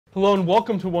Hello and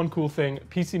welcome to One Cool Thing,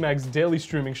 PC Mag's daily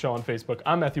streaming show on Facebook.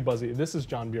 I'm Matthew Buzzy, this is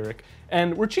John Burek,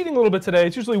 and we're cheating a little bit today.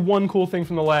 It's usually one cool thing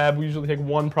from the lab. We usually take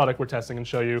one product we're testing and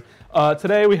show you.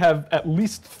 Today we have at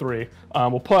least three.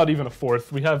 We'll pull out even a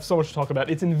fourth. We have so much to talk about.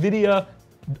 It's Nvidia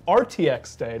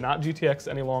RTX day, not GTX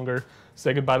any longer.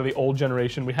 Say goodbye to the old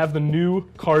generation. We have the new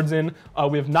cards in.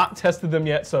 We have not tested them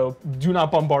yet, so do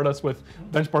not bombard us with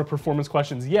benchmark performance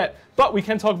questions yet. But we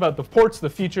can talk about the ports, the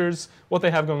features, what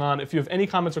they have going on. If you have any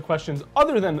comments or questions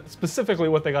other than specifically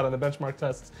what they got on the benchmark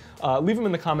tests, leave them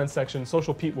in the comments section.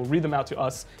 Social Pete will read them out to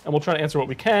us, and we'll try to answer what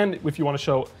we can. If you want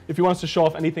us to show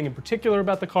off anything in particular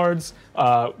about the cards,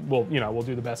 we'll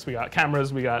do the best. We got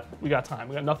cameras, we got time.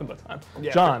 We got nothing but time.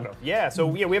 Yeah, John. Yeah, so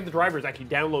we have the drivers actually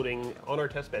downloading on our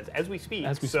test beds as we speak.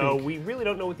 So we really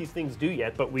don't know what these things do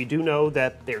yet, but we do know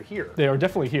that they're here. They are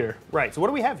definitely here. Right, so what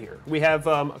do we have here? We have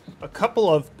a couple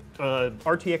of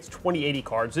RTX 2080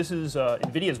 cards. This is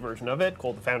Nvidia's version of it,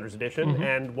 called the Founders Edition,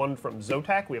 and one from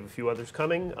Zotac. We have a few others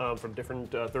coming from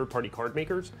different third-party card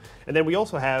makers. And then we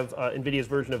also have Nvidia's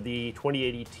version of the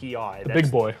 2080 Ti. The big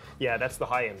boy. Yeah, that's the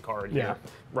high-end card Yeah. here.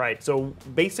 Right, so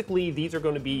basically these are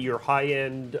going to be your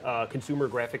high-end consumer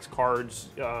graphics cards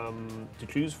to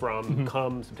choose from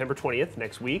come September 20th,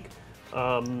 next week.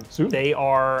 Soon. They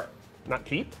are not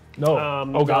cheap. No.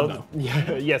 Oh God, no.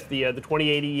 Yeah, yes, the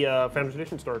 2080 Founders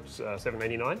Edition starts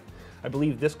 $799. I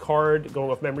believe this card, going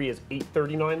off memory, is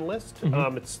 $839 list.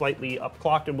 It's slightly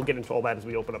upclocked, and we'll get into all that as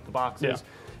we open up the boxes.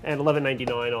 Yeah. And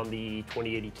 $1199 on the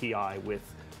 2080 Ti with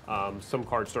some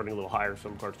cards starting a little higher,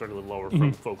 some cards starting a little lower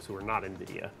from folks who are not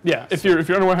NVIDIA. Yeah, if you're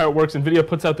unaware how it works, NVIDIA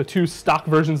puts out the two stock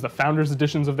versions, the Founders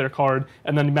Editions of their card,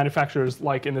 and then the manufacturers,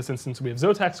 like in this instance, we have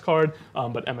Zotac's card,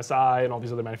 but MSI and all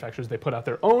these other manufacturers, they put out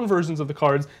their own versions of the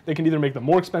cards. They can either make them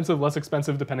more expensive, less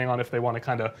expensive, depending on if they want to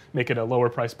kind of make it a lower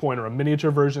price point or a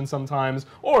miniature version sometimes,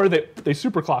 or they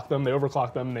super clock them, they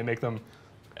overclock them, and they make them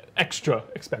extra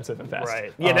expensive and fast.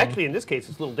 Right. Yeah, and actually in this case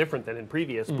it's a little different than in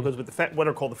previous because with the what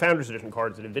are called the Founders Edition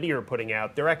cards that NVIDIA are putting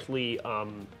out, they're actually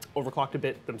overclocked a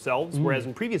bit themselves, whereas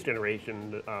in previous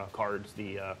generation cards,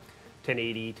 the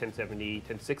 1080, 1070,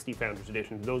 1060 Founders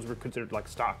Edition, those were considered like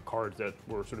stock cards that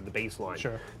were sort of the baseline.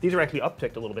 Sure. These are actually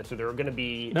upticked a little bit, so they're going to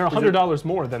be... They're $100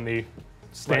 more than the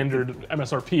standard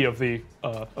MSRP of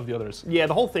the others. Yeah,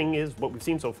 the whole thing is, what we've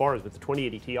seen so far is with the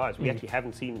 2080 Ti's, we actually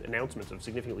haven't seen announcements of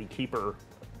significantly cheaper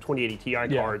 2080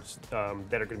 Ti cards that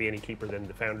are going to be any cheaper than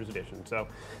the Founders Edition. So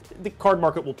the card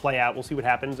market will play out. We'll see what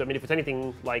happens. I mean, if it's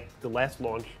anything like the last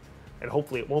launch, and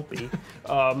hopefully it won't be,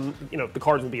 the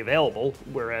cards will be available.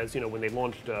 Whereas, when they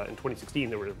launched in 2016,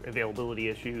 there were availability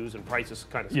issues and prices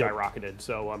kind of skyrocketed.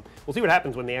 So we'll see what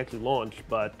happens when they actually launch.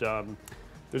 But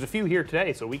there's a few here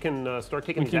today, so we can start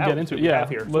taking these out. Get into it. Yeah.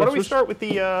 Here. So why don't we start with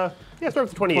the start with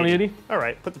the 2080. 2080. All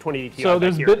right, put the 2080 Ti So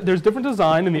back here. there's different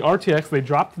design in the RTX. They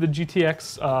dropped the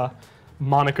GTX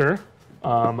moniker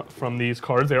from these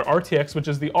cards. They're RTX, which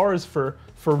is the R is for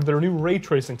their new ray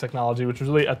tracing technology, which is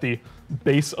really at the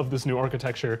base of this new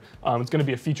architecture. It's going to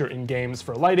be a feature in games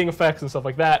for lighting effects and stuff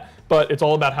like that, but it's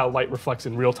all about how light reflects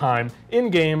in real time. In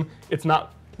game, it's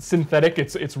not synthetic,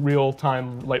 it's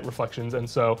real-time light reflections, and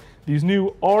so these new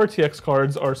RTX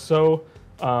cards are so,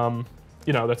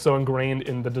 that's so ingrained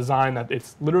in the design that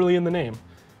it's literally in the name.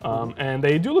 And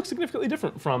they do look significantly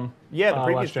different from the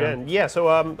previous gen. Yeah,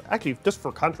 so actually, just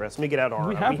for contrast, let me get out our...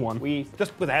 We have one. We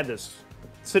just had this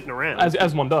sitting around.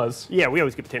 As one does. Yeah, we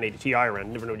always keep a 1080 Ti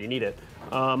around, never know when you need it.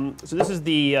 So this is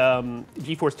the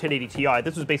GeForce 1080 Ti.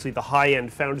 This was basically the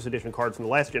high-end Founders Edition card from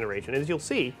the last generation. And as you'll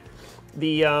see,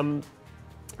 the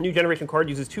new generation card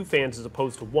uses two fans as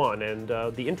opposed to one, and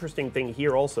the interesting thing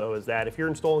here also is that if you're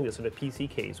installing this in a PC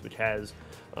case, which has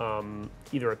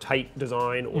either a tight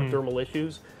design or thermal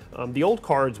issues, the old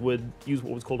cards would use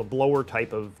what was called a blower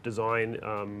type of design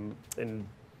and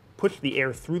push the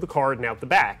air through the card and out the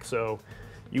back, so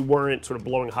you weren't sort of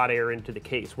blowing hot air into the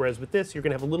case. Whereas with this, you're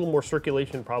going to have a little more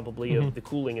circulation probably of the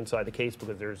cooling inside the case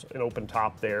because there's an open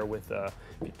top there with, if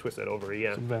you twist that over,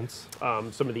 some vents.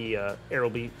 Some of the air will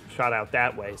be shot out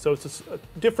that way. So it's a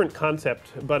different concept,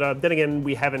 but then again,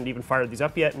 we haven't even fired these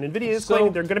up yet, and NVIDIA is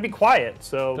claiming they're going to be quiet,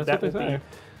 so that will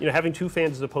be, having two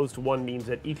fans as opposed to one means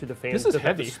that each of the fans doesn't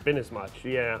have to spin as much.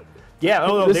 Yeah.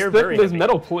 Yeah, they're very heavy.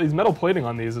 Metal plating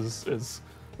on these is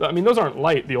I mean, those aren't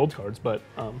light, the old cards, but...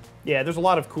 yeah, there's a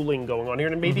lot of cooling going on here,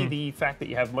 and maybe the fact that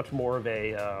you have much more of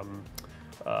a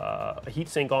heat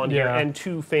sink on here and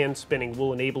two fans spinning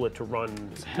will enable it to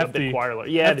run a bit quieter.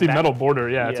 Yeah, hefty metal border,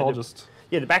 it's all just...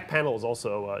 Yeah, the back panel is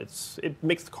also, it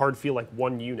makes the card feel like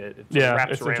one unit. It sort of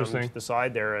wraps around the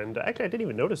side there, and actually I didn't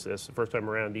even notice this the first time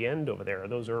around. The end over there,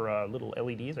 those are little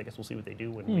LEDs. I guess we'll see what they do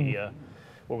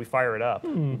when we fire it up.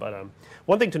 But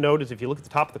one thing to note is if you look at the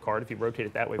top of the card, if you rotate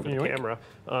it that way for the camera,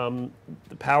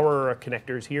 the power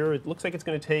connectors here, it looks like it's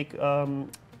going to take an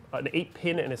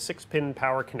 8-pin and a 6-pin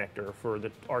power connector for the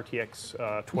RTX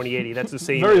 2080. That's the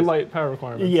same. Very light power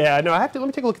requirement. Yeah, no, let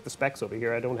me take a look at the specs over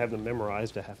here. I don't have them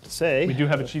memorized, I have to say. We do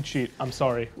have a cheat sheet. I'm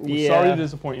sorry. We're sorry to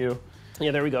disappoint you.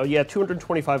 Yeah, there we go. Yeah,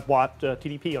 225 watt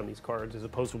TDP on these cards as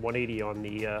opposed to 180 on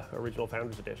the original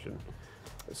Founders Edition.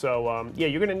 So yeah,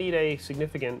 you're going to need a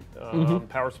significant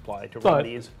power supply to run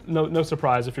these. No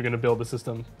surprise if you're going to build the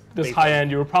system this high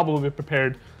end. You were probably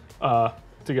prepared to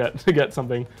get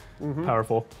something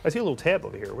powerful. I see a little tab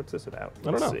over here. What's this about?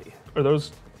 I don't know. See. Are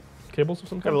those cables of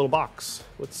some kind? Got a little box.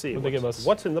 Let's see. What they give us?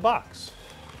 What's in the box?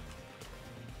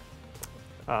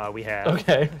 We have.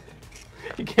 Okay.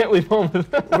 You can't leave home with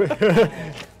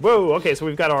that. Whoa. Okay, so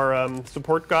we've got our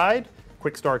support guide,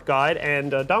 quick start guide,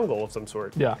 and a dongle of some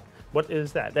sort. Yeah. What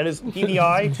is that? That is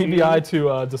DVI to... DVI to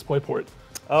DisplayPort.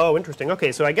 Oh, interesting.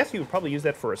 Okay, so I guess you would probably use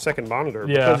that for a second monitor.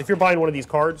 Yeah. Because if you're buying one of these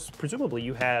cards, presumably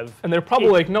you have... And they're probably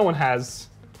like, no one has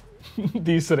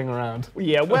these sitting around.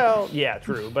 Yeah, well, yeah,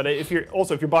 true. But if you're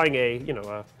buying a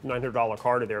a $900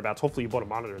 card or thereabouts, hopefully you bought a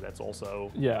monitor that's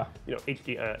also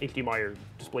HDMI or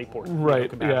DisplayPort. Right.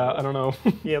 Yeah. I don't know.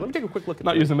 Yeah. Let me take a quick look at.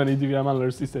 Not using many DVI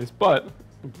monitors these days, but.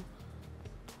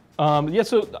 Yeah,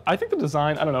 so I think the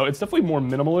design, I don't know, it's definitely more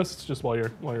minimalist just while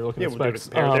you're looking at specs.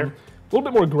 There. A little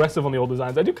bit more aggressive on the old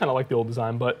designs. I do kind of like the old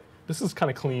design, but this is kind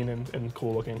of clean and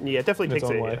cool looking. Yeah, it definitely takes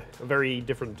a very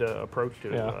different approach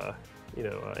to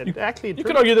and actually you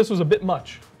could argue this was a bit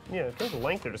much. Yeah, in terms of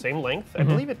length, they're the same length. I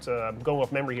believe it's going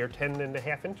off memory here,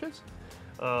 10.5 inches.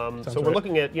 So we're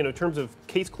looking at, in terms of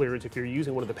case clearance, if you're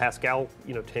using one of the Pascal,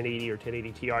 1080 or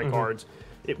 1080 Ti cards,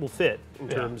 it will fit in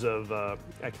terms of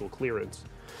actual clearance.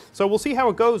 So we'll see how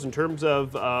it goes in terms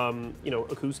of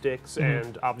acoustics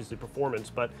and obviously performance.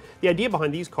 But the idea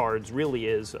behind these cards really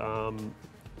is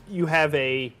you have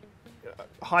a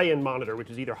high-end monitor, which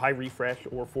is either high refresh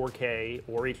or 4K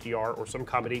or HDR or some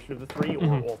combination of the three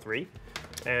or all three.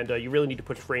 And you really need to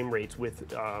push frame rates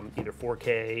with either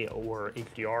 4K or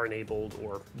HDR enabled,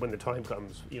 or when the time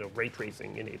comes, ray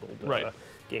tracing enabled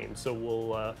games. So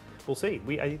we'll see.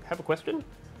 I have a question.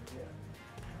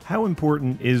 How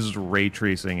important is ray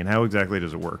tracing, and how exactly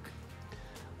does it work?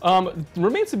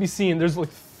 Remains to be seen. There's like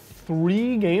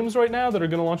 3 games right now that are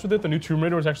going to launch with it. The new Tomb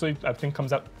Raider is actually, I think,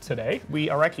 comes out today. We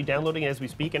are actually downloading as we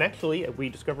speak, and actually, we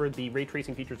discovered the ray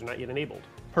tracing features are not yet enabled.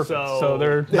 Perfect. So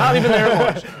they're not even there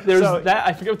at launch. There's that.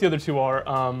 I forget what the other 2 are.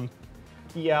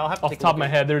 Yeah, I'll have to off the top of my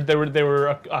head, there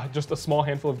were just a small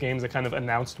handful of games that kind of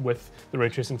announced with the ray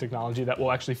tracing technology that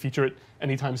will actually feature it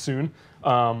anytime soon.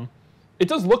 It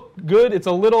does look good. It's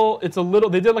a little.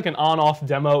 They did like an on-off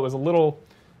demo. It was a little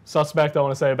suspect, I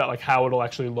want to say, about like how it'll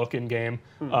actually look in game.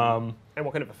 And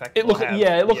what kind of effect it looked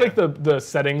like the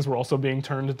settings were also being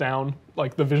turned down,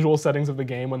 like the visual settings of the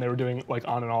game when they were doing like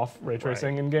on and off ray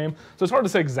tracing in game. So it's hard to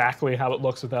say exactly how it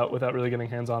looks without really getting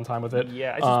hands-on time with it.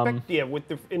 Yeah, I suspect with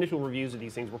the initial reviews of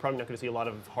these things, we're probably not going to see a lot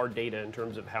of hard data in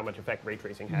terms of how much effect ray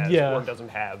tracing has or doesn't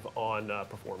have on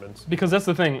performance. Because that's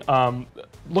the thing.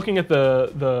 Looking at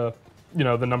the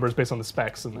numbers based on the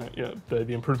specs and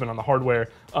the improvement on the hardware,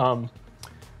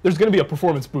 there's going to be a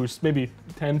performance boost, maybe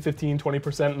 10, 15,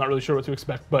 20%. I'm not really sure what to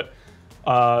expect, but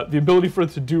the ability for it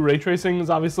to do ray tracing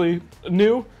is obviously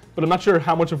new, but I'm not sure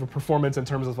how much of a performance in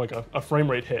terms of like a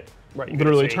frame rate hit. Right.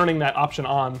 Literally turning that option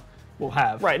on will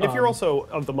have. Right, and if you're also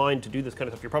of the mind to do this kind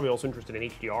of stuff, you're probably also interested in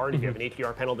HDR, and if you have an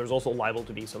HDR panel, there's also liable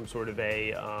to be some sort of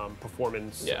a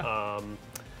performance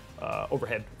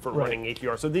overhead for running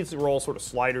HDR. So these are all sort of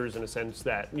sliders in a sense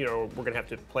that we're going to have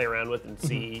to play around with and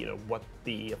see what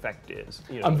the effect is.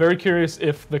 I'm very curious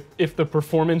if the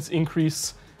performance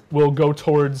increase will go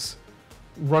towards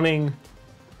running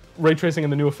ray tracing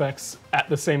and the new effects at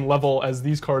the same level as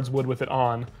these cards would with it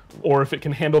on, or if it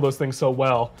can handle those things so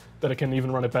well that it can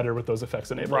even run it better with those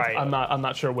effects enabled. Right. I'm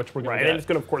not sure which we're going to get. And it's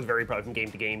going to of course vary probably from game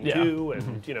to game too,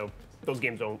 and those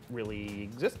games don't really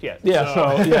exist yet. Yeah,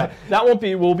 so that won't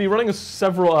be. We'll be running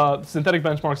several synthetic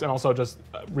benchmarks and also just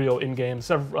real in-game.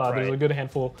 There's a good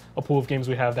handful, a pool of games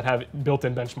we have that have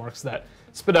built-in benchmarks that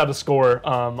spit out a score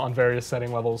on various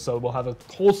setting levels. So we'll have a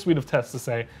whole suite of tests to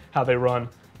say how they run,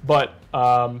 but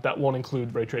that won't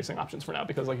include ray tracing options for now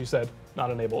because, like you said,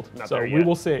 not enabled. So we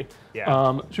will see.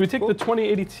 Yeah. Should we take the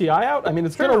 2080 Ti out? I mean,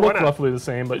 it's going to look roughly the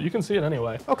same, but you can see it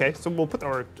anyway. Okay, so we'll put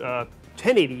our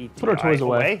 1080 Ti put our toys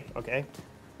away. Okay.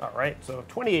 All right, so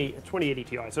 2080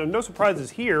 Ti. So no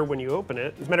surprises here when you open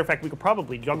it. As a matter of fact, we could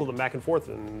probably juggle them back and forth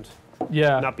and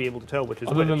not be able to tell which is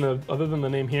which. Other than the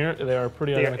name here, they are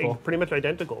pretty identical. Pretty much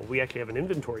identical. We actually have an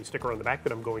inventory sticker on the back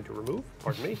that I'm going to remove.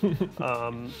 Pardon me.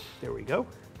 There we go.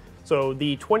 So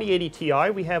the 2080 Ti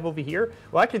we have over here.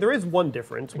 Well, actually, there is one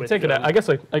difference. Take it out. I guess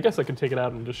I can take it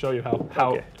out and just show you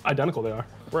how identical they are.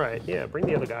 Right. Yeah. Bring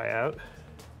the other guy out.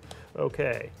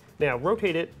 Okay. Now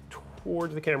rotate it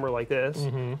towards the camera like this,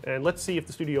 and let's see if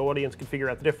the studio audience can figure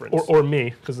out the difference. Or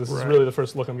me, because this is really the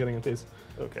first look I'm getting at these.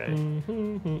 Okay.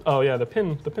 Oh yeah, the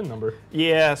pin number.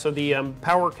 Yeah. So the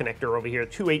power connector over here,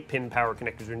 2 8-pin power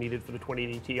connectors are needed for the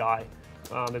 2080 Ti.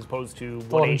 As opposed to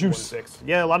 1 8 and 1 6.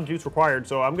 Yeah, a lot of juice required.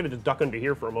 So I'm going to just duck under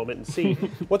here for a moment and see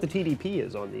what the TDP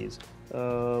is on these.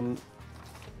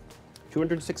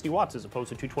 260 watts as opposed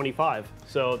to 225.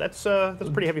 So that's a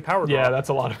pretty heavy power draw. Yeah, that's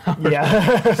a lot of power.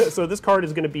 Yeah. So this card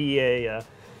is going to be a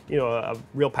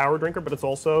real power drinker, but it's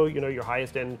also your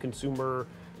highest end consumer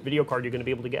video card you're going to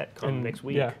be able to get come next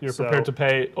week. Yeah, you're prepared to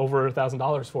pay over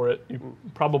 $1,000 for it. You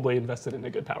probably invested in a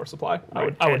good power supply.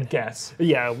 Right. I would guess.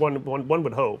 Yeah, one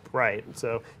would hope. Right.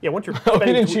 So yeah, once you're we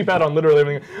didn't cheap out on literally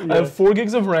everything. I have 4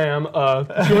 gigs of RAM,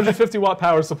 250 watt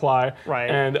power supply,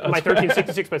 and my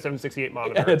 1366 by 768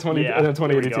 monitor, and a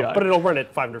 2080 Ti. But it'll run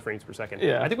at 500 frames per second.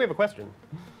 Yeah. I think we have a question.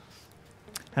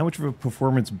 How much of a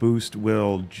performance boost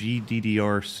will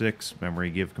GDDR6 memory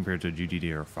give compared to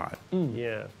GDDR5?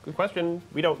 Yeah, good question.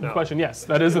 We don't know. Good question. Yes,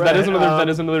 that is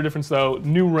another difference though.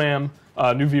 New RAM,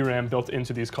 new VRAM built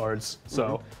into these cards,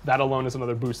 so that alone is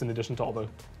another boost in addition to all the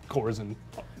cores and.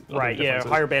 Right. Yeah.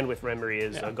 Higher bandwidth memory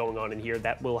is going on in here.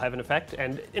 That will have an effect,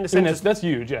 and in a sense, that's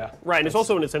huge. Yeah. Right, and it's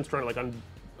also in a sense trying to like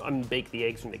unbake the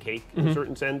eggs from the cake in a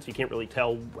certain sense. You can't really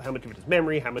tell how much of it is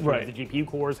memory, how much of it is the GPU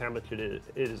cores, how much it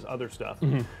is other stuff.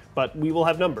 But we will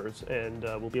have numbers, and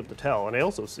we'll be able to tell. And I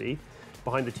also see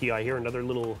behind the TI here another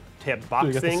little tabbed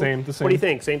box thing. The same. What do you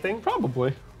think? Same thing?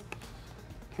 Probably.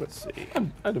 Let's see.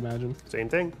 I'd imagine. Same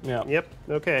thing? Yeah. Yep.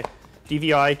 Okay.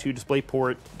 DVI to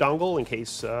DisplayPort dongle in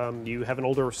case you have an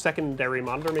older secondary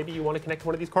monitor. Maybe you want to connect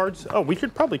one of these cards. Oh, we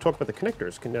should probably talk about the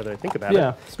connectors now that I think about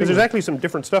it. Because there's actually some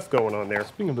different stuff going on there.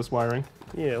 Speaking of this wiring.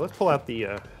 Yeah, let's pull out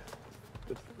the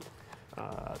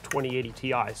 2080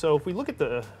 Ti. So if we look at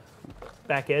the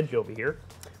back edge over here,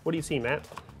 what do you see, Matt?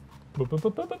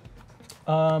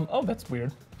 Oh, that's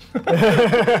weird. like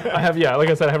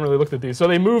I said, I haven't really looked at these. So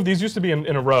they moved, these used to be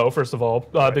in a row, first of all.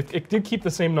 It did keep the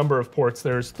same number of ports.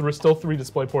 There's still 3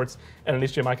 display ports and an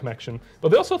HDMI connection. But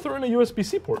they also threw in a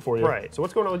USB-C port for you. Right, so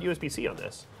what's going on with USB-C on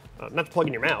this? Not to plug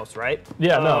in your mouse, right?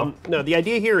 Yeah, no. No, the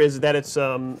idea here is that it's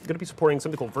going to be supporting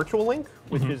something called VirtualLink,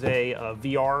 which is a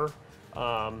VR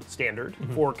standard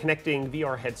for connecting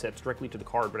VR headsets directly to the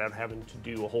card without having to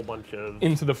do a whole bunch of...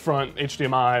 Into the front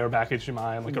HDMI or back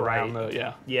HDMI and like around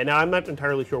the, Yeah, now I'm not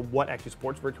entirely sure what actually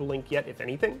supports VirtualLink yet, if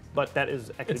anything, but that is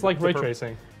actually... It's like ray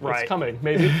tracing. Right. It's coming,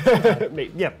 maybe.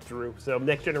 Yeah, true. So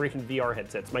next generation VR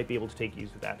headsets might be able to take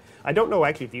use of that. I don't know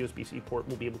actually if the USB-C port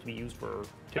will be able to be used for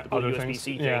typical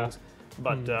USB-C things.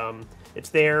 But it's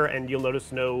there, and you'll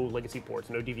notice no legacy ports,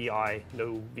 no DVI,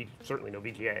 certainly no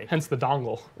VGA. Hence the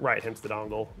dongle. Right, hence the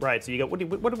dongle. Right, so you got, what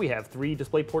do we have? 3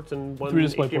 display ports and 1 3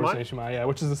 display HDMI? ports and HDMI, yeah,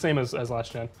 which is the same as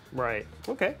last gen. Right,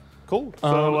 okay, cool.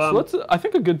 So let's, I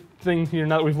think a good thing here,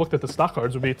 now that we've looked at the stock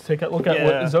cards, would be to take a look at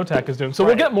what Zotac is doing. So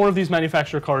we'll get more of these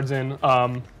manufacturer cards in.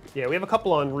 Yeah, we have a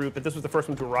couple en route, but this was the first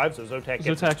one to arrive, so Zotac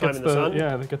gets time in the sun.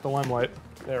 Yeah, they get the limelight.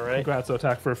 All right. Congrats,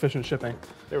 Zotac, for efficient shipping.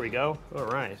 There we go. All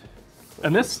right.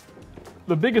 And this,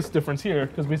 the biggest difference here,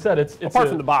 because we said it's apart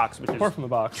from the box, which is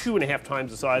 2.5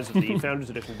 times the size of the Founders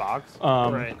Edition box.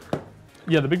 Right.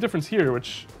 Yeah, the big difference here,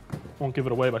 which won't give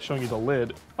it away by showing you the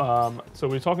lid. So we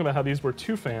were talking about how these were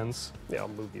 2 fans. Yeah, I'll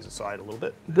move these aside a little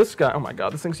bit. This guy, oh my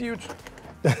God, this thing's huge.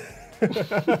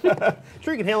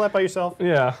 Sure you can handle that by yourself?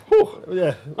 Yeah. Whew.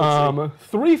 Yeah.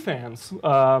 3 fans,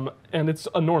 and it's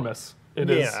enormous.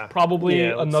 It is probably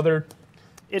another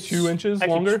 2 inches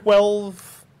longer.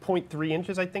 12.3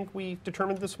 inches, I think we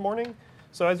determined this morning.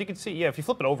 So as you can see, if you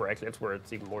flip it over, actually, that's where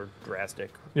it's even more drastic.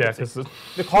 Yeah, because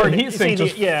the card heat sink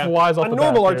just flies off the back. A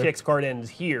normal RTX card ends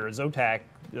here. Zotac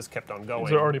just kept on going.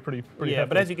 They're already pretty heavy.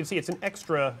 But as you can see, it's an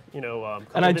extra,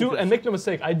 and make no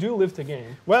mistake, I do live to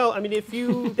game. Well, I mean, if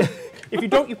you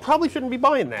don't, you probably shouldn't be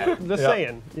buying that. Just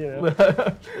saying.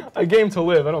 I game to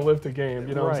live. I don't live to game.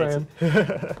 You know what I'm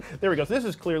saying? There we go. So this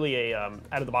is clearly a out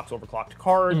of the box overclocked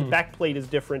card. The back plate is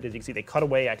different. As you can see, they cut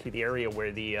away actually the area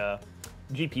where the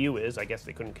GPU is. I guess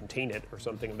they couldn't contain it or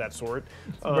something of that sort.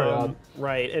 Very odd.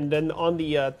 Right, and then on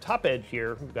the top edge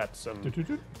here, we've got some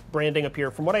branding up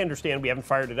here. From what I understand, we haven't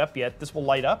fired it up yet. This will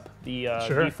light up the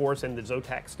Sure. GeForce and the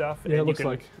Zotac stuff. Yeah, and it looks you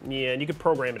can, like. Yeah, and you can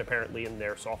program it apparently in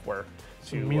their software.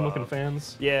 Some mean-looking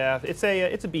fans. Yeah, it's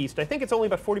a beast. I think it's only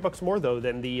about $40 more though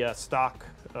than the stock,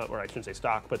 or I shouldn't say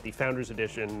stock, but the Founders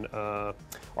Edition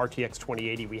RTX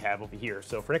 2080 we have over here.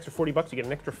 So for an extra $40, you get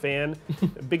an extra fan,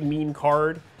 a big mean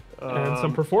card. And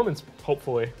some performance,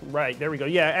 hopefully. Right, there we go.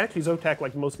 Yeah, actually Zotac,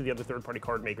 like most of the other third-party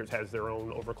card makers, has their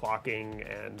own overclocking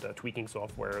and tweaking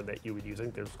software that you would use. I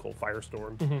think there's called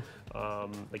Firestorm.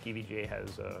 Like EVGA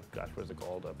has, gosh, what is it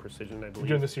called? Precision, I believe. You're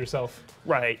doing this yourself.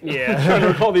 Right, yeah. Trying to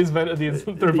recall these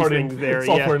third-party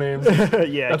software names.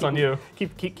 Yeah, That's on you.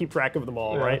 Keep track of them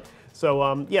all, right?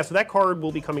 So yeah, so that card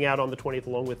will be coming out on the 20th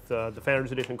along with the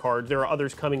Founders Edition cards. There are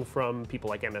others coming from people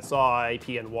like MSI,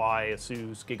 PNY,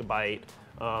 ASUS, Gigabyte.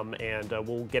 And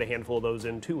we'll get a handful of those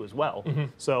in too as well.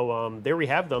 So there we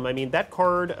have them. I mean, that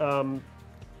card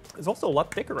is also a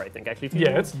lot thicker, I think, actually.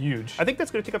 Yeah, it's huge. I think that's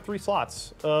going to take up 3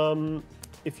 slots. Even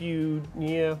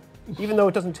though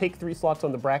it doesn't take 3 slots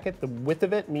on the bracket, the width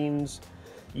of it means,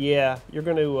 yeah, you're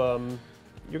going to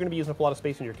be using up a lot of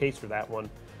space in your case for that one.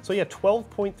 So yeah,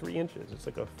 12.3 inches. It's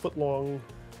like a foot-long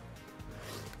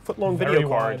video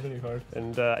card.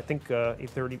 And I think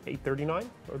 839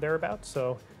 or thereabouts.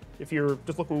 So if you're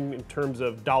just looking in terms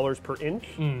of dollars per inch,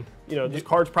 you know, this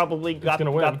card's probably got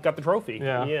the trophy.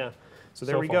 Yeah. So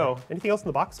there we go. Anything else in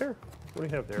the box there? What do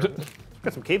you have there? We've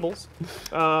got some cables.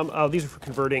 These are for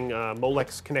converting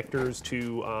Molex connectors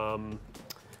to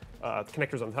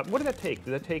connectors on the top. What did that take?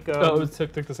 Did that take?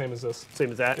 It took the same as this.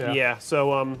 Same as that? Yeah.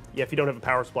 So yeah, if you don't have a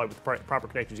power supply with the proper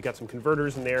connectors, you got some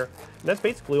converters in there. And that's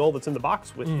basically all that's in the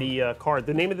box with the card.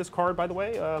 The name of this card, by the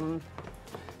way,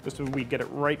 just so we get it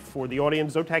right for the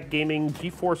audience, Zotac Gaming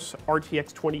GeForce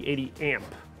RTX 2080 amp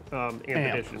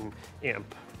edition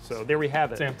amp. So there we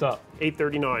have it. It's amped up.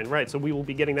 839, right. So we will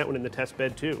be getting that one in the test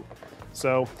bed too.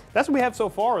 So that's what we have so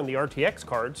far on the RTX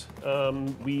cards.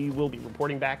 We will be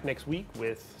reporting back next week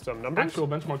with some numbers. Actual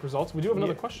benchmark results. We do have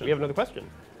another question. We have another question.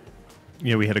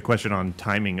 Yeah, we had a question on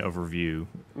timing overview.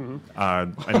 And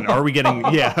are we getting,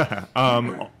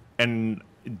 and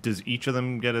does each of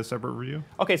them get a separate review?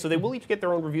 Okay, so they will each get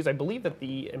their own reviews. I believe that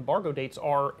the embargo dates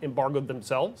are embargoed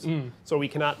themselves, so we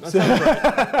cannot.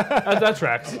 That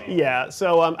tracks. Yeah,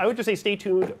 so I would just say stay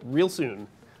tuned real soon.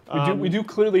 We do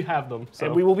clearly have them. So.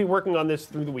 And we will be working on this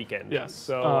through the weekend. Yes.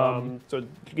 So, so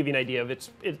to give you an idea of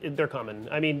they're coming.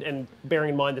 I mean, and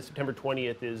bearing in mind that September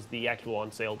 20th is the actual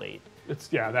on sale date. It's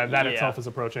that itself is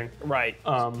approaching. Right.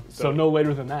 So no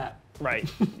later than that. Right.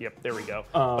 Yep. There we go.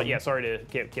 But yeah, sorry to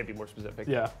can't be more specific.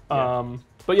 Yeah.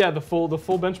 But yeah, the full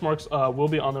benchmarks will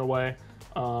be on their way.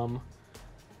 I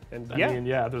mean,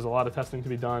 there's a lot of testing to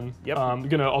be done. Yep. I'm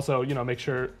gonna also make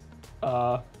sure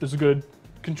there's a good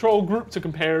control group to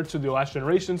compare to the last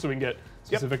generation, so we can get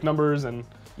specific numbers and.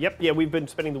 Yep. Yeah, we've been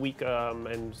spending the week,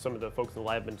 and some of the folks in the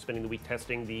lab have been spending the week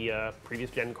testing the previous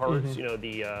gen cards. You know,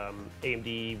 the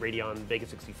AMD Radeon Vega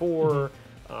 64.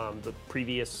 The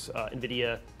previous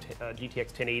NVIDIA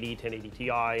GTX 1080, 1080 Ti,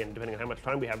 and depending on how much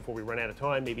time we have before we run out of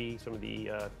time, maybe some of the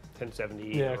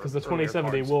 1070. Yeah, because the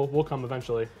 2070 will come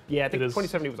eventually. Yeah, I think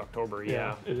 2070 was October.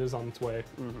 Yeah, it is on its way.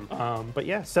 But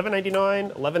yeah,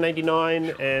 $799,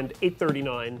 $1199, and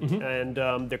 $839,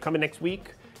 and they're coming next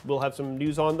week. We'll have some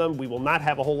news on them. We will not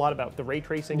have a whole lot about the ray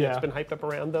tracing that's been hyped up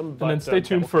around them. But, and then stay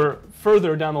tuned for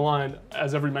further down the line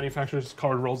as every manufacturer's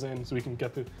card rolls in, so we can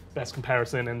get the best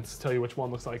comparison and tell you which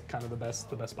one looks like kind of the best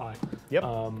buy. Yep.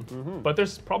 But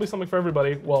there's probably something for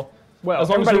everybody. Well, as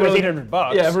long as everybody was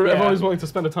 $800. Yeah, everybody's willing to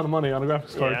spend a ton of money on a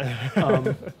graphics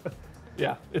card.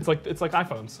 Yeah, it's like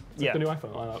iPhones. It's like the new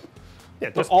iPhone lineup. Yeah,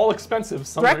 they're all expensive.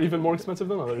 Some are even more expensive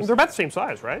than others. They're about the same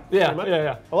size, right?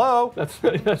 Yeah. Hello. That's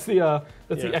the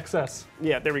XS.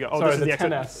 Yeah, there we go. Oh, sorry, this is the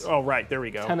XS. Oh, right. There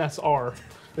we go. 10SR. All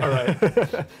right.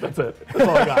 That's it. That's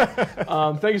all I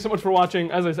got. Thank you so much for watching.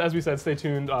 As we said, stay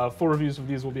tuned. Full reviews of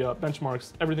these will be up.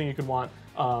 Benchmarks, everything you could want.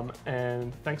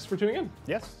 And thanks for tuning in.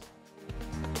 Yes.